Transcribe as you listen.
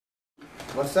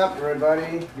What's up,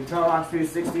 everybody? Guitar Rock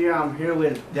 360 here. I'm here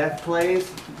with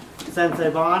DeathPlays, Sensei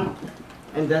Bond,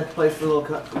 and DeathPlays' little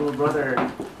brother.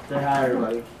 Say hi,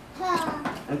 everybody.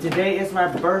 And today is my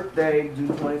birthday, June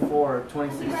 24,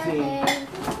 2016.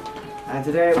 And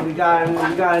today we got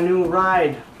a new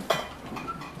ride.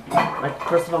 Like,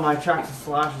 first of all, my Traxxas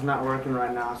Slash is not working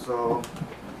right now, so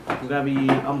I'm gonna be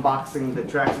unboxing the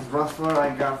Traxxas Rustler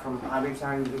I got from Highway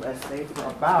Town, USA for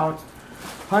about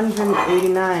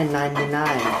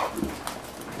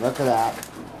 $189.99. Look at that.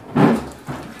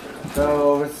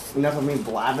 So it's enough of me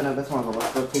blabbing at this one, but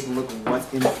let's go take a look at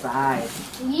what's inside.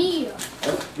 Yeah.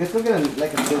 Let's go get a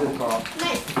business call.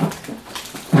 Nice.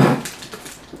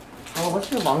 Oh, what's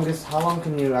your longest? How long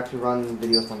can you actually run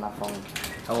videos on that phone?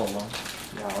 How long?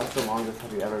 Yeah, what's the longest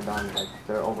have you ever done? Like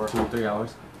they're over 2 or 3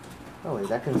 hours. Really,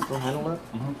 that can still handle it?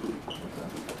 Mm-hmm. Okay.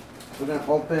 We're gonna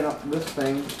open up this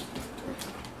thing.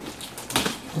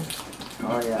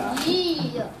 Oh yeah.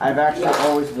 Yeah. I've actually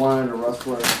always wanted a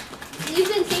Rustler. You've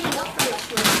been saving up for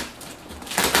Rustler.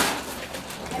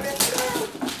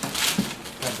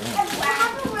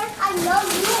 I know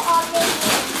you already.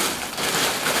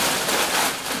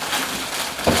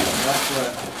 Rustler.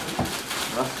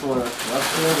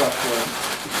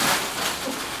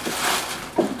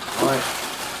 Alright.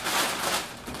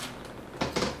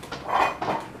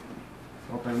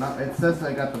 Open it up. It says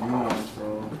I got the blue one,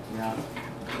 so yeah.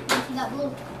 You got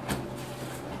blue.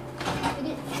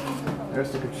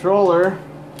 There's the controller.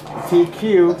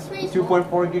 TQ. Looks pretty small.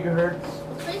 2.4 gigahertz.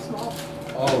 It's pretty small.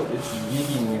 Oh, it's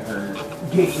gigging her.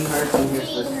 Gigahertz, and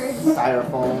here's the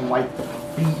styrofoam white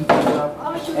beady stuff.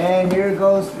 Oh, And here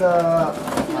goes the.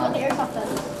 What the airsoft does.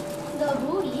 The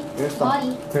booty. Here's the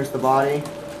body. Here's the body.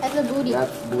 That's the booty.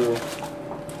 That's blue.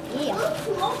 Yeah.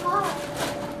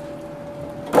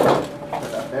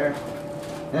 Put that there.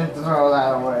 And throw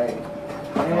that away.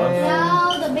 And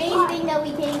Now the main thing that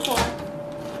we came for.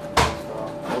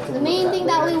 The main thing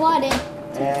that we wanted.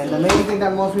 And the main thing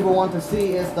that most people want to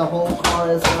see is the whole car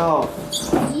itself.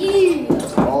 Yeah.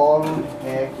 Oh,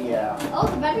 heck yeah. Oh,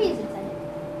 the battery is inside.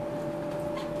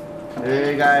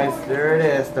 There you guys, there it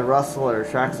is, the Rustler,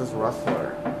 Traxxas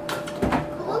Rustler.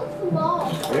 Look small.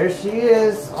 There she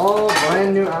is, all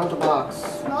brand new out of the box.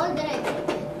 Smaller than I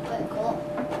expected, but cool.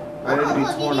 Ready to be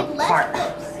Look, torn you need apart.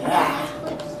 less clips. You need less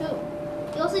clips too.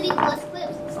 You also need less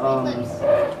clips. It's clips.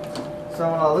 So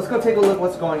let's go take a look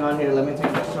what's going on here. Let me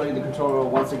show you the controller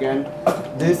once again.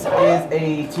 This is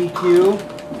a TQ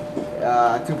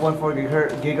 2.4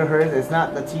 gigahertz. It's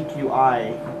not the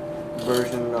TQI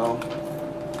version though,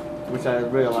 which I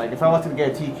really like. If I wanted to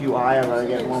get a TQI, I'd rather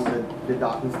get one with the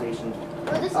docking station.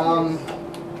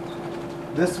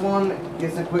 This one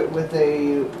is equipped with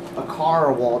a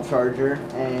car wall charger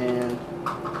and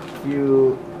a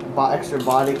few extra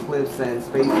body clips and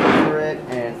space for it,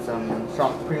 and some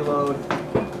shock preload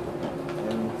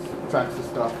and Traxxas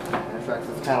stuff and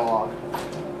Traxxas catalog.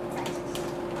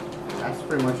 That's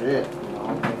pretty much it. You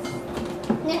know,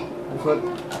 let's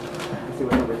see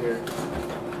what's over here.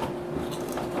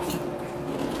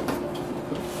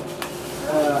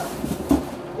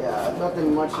 Yeah,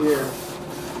 nothing much here.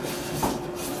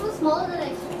 It's smaller than I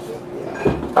expected.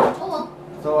 Yeah. Oh well.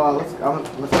 So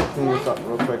let's clean this up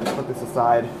real quick. Let's put this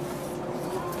aside.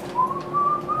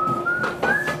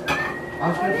 I'm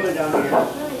just gonna put it down here.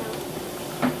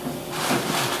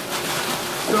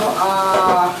 So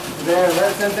there's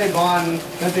Sensei Bond,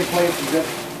 SenseiPlays to just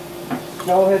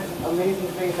show his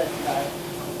amazing face at you guys.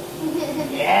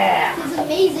 Yeah. His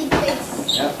amazing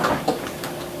face. Yep.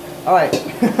 All right.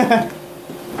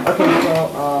 Okay, so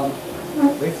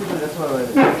basically that's what it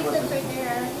is. Clips right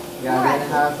there. Yeah, then it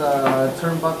has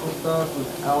turnbuckle stuff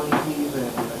with Allen keys and a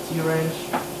T-wrench.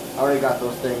 I already got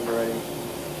those things already.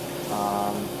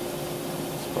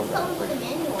 Comes with a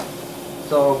manual.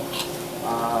 So,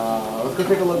 let's go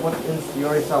take a look what's in. You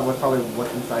already saw probably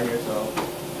what's inside here. So,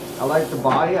 I like the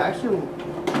body. I actually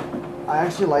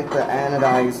like the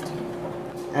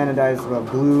anodized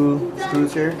blue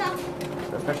screws here.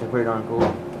 That's actually pretty darn cool.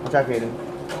 What's that, Kaden?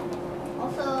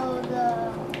 Also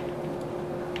the.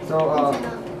 So,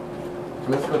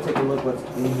 let's go take a look what's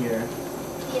in here.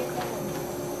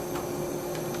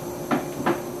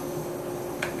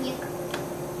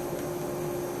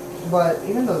 But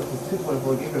even though it's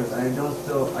 2.4 gigahertz, I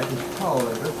can tell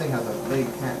that this thing has a big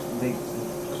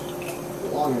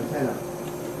long antenna.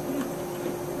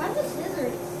 Where's the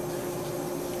scissors?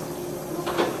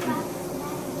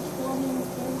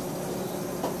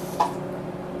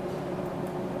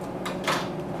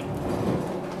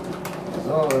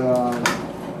 So,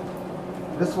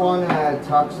 this one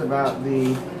talks about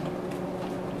the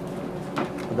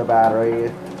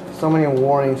battery. So many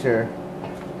warnings here.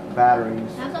 batteries.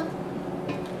 Have some?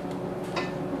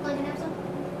 Look like I have some?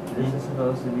 This is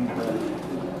supposed to be the. This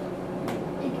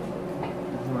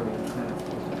is where the antenna's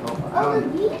supposed to go. Oh,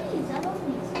 these. I love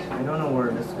these. I don't know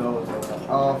where this goes.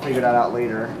 I'll figure that out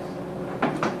later.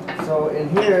 So in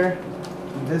here,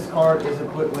 this card is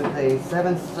equipped with a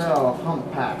 7-cell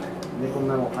pump pack, nickel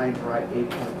metal hydride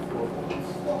 8.4 volts.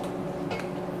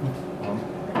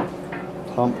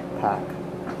 Pump pack.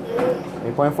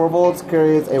 8.4 volts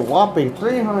carries a whopping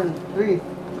 300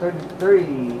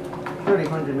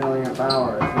 milliamp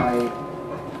hours.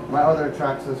 My other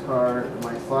Traxxas card,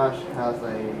 my Slash, has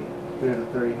a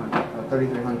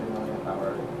 3300 milliamp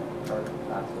hour charge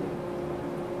capacity.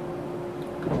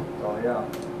 So yeah.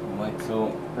 Like,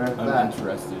 so There's I'm that.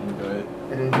 interested into it.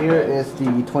 And in here is the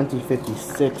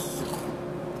 2056.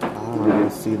 I don't know if you can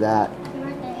see that.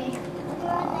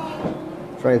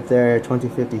 It's right there,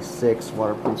 2056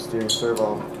 waterproof steering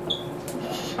servo.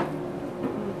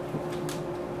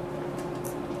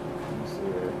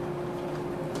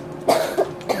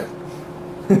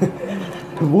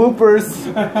 Whoopers!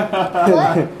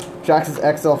 Traxxas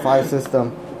XL5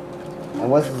 system. And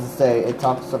what does it say? It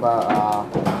talks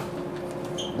about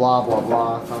blah blah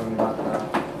blah, talking about the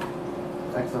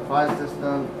XL5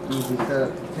 system, easy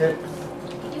setup tips,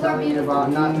 telling you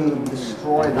about not to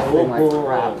destroy the thing like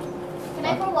crap. Can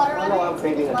I pour water on it? I'm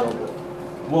thinking of it.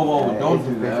 Whoa, whoa, don't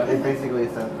do It that. basically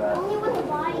says that. Only with the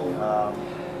body.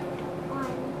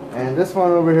 And this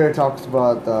one over here talks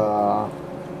about the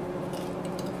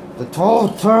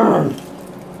 12 turn.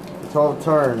 The 12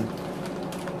 turn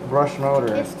brush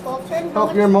motor. It's 12 turn.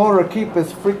 Help your motor keep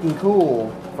its freaking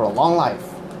cool for a long life.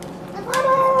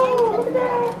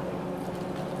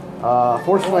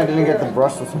 Fortunately, I didn't get the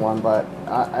brushless one, but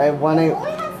I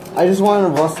just wanted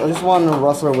a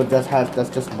Rustler with that's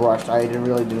just brushed. I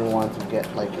really didn't want to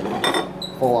get like a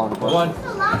full on brush. One. It's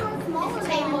a lot more smaller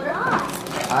than what I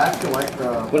actually like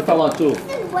the. What if I want 2? This is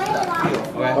way a lot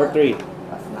Okay. Or 3?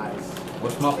 That's nice.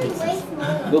 What's my This is way pieces?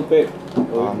 smaller. Good pick.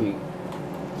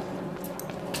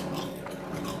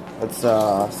 Let's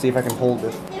see if I can hold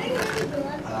this.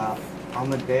 On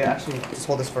the day, actually, just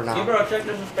hold this for now. Bro, check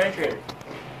the suspension.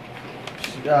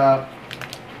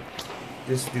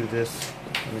 Just do this.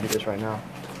 Let me do this right now.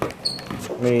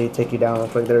 Let me take you down real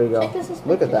quick. There we go. Check the suspension.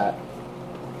 Look at that.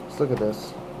 Just look at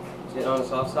this. Is it on the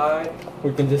soft side?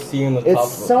 We can just see in the top.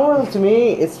 It's somewhere, to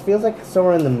me, it feels like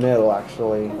somewhere in the middle,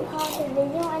 actually.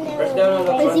 Press down on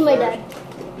the I front see my first. dad.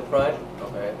 The front?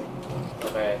 Okay.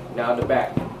 Okay, now the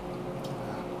back.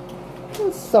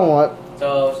 Somewhat.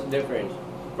 So, what's the difference?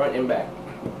 Front and back.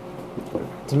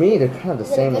 To me, they're kind of the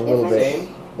same a little bit.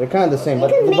 Same? They're kind of the same, You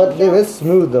but can make it is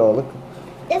smooth though. Look.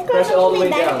 This Press it all the way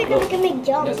down. because we can make It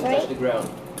jumps, doesn't touch right? the ground.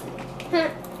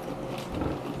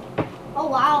 Oh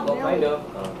wow, Well, kind really? of.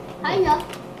 Kind of.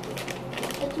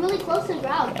 It's really close to the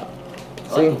ground. I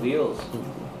See? like the wheels.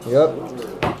 Yep.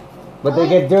 But they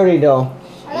get dirty though.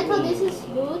 I like how this is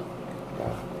smooth.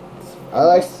 I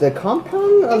like the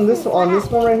compound on this one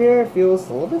right here. Feels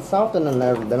a little bit softer than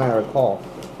I recall,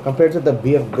 compared to the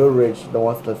BF Goodrich, the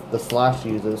ones that the Slash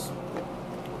uses.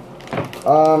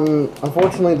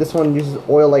 Unfortunately, this one uses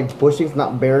oil-like bushings,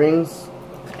 not bearings.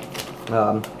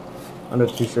 I'm not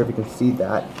too sure if you can see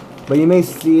that, but you may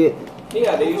see it.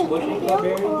 Yeah, they use bushings for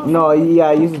bearings. No,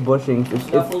 yeah, it uses bushings.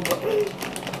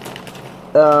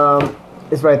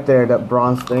 It's right there, that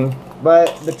bronze thing.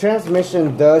 But the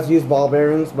transmission does use ball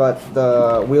bearings, but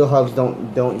the wheel hubs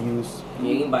don't use. Yeah,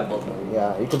 you can buy both bearings.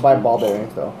 Yeah, you can buy ball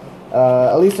bearings though.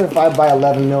 At least they're 5 by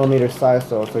 11 millimeter size,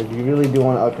 so if you really do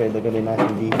want to upgrade, they're gonna be nice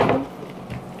and deep.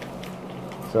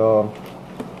 So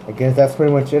I guess that's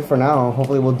pretty much it for now.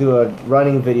 Hopefully we'll do a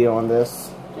running video on this.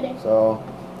 Today. So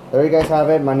there you guys have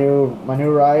it. My new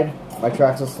ride. My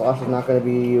Traxxas Slash is not gonna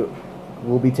be.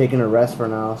 We'll be taking a rest for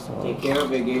now. So. Take care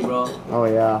of it, Gabriel. Oh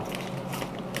yeah.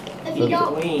 If you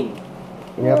don't, Clean.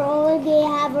 Yep.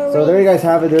 have a So there you guys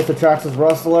have it. There's the Traxxas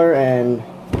Rustler, and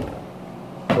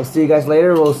we'll see you guys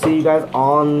later. We'll see you guys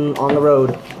on the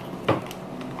road.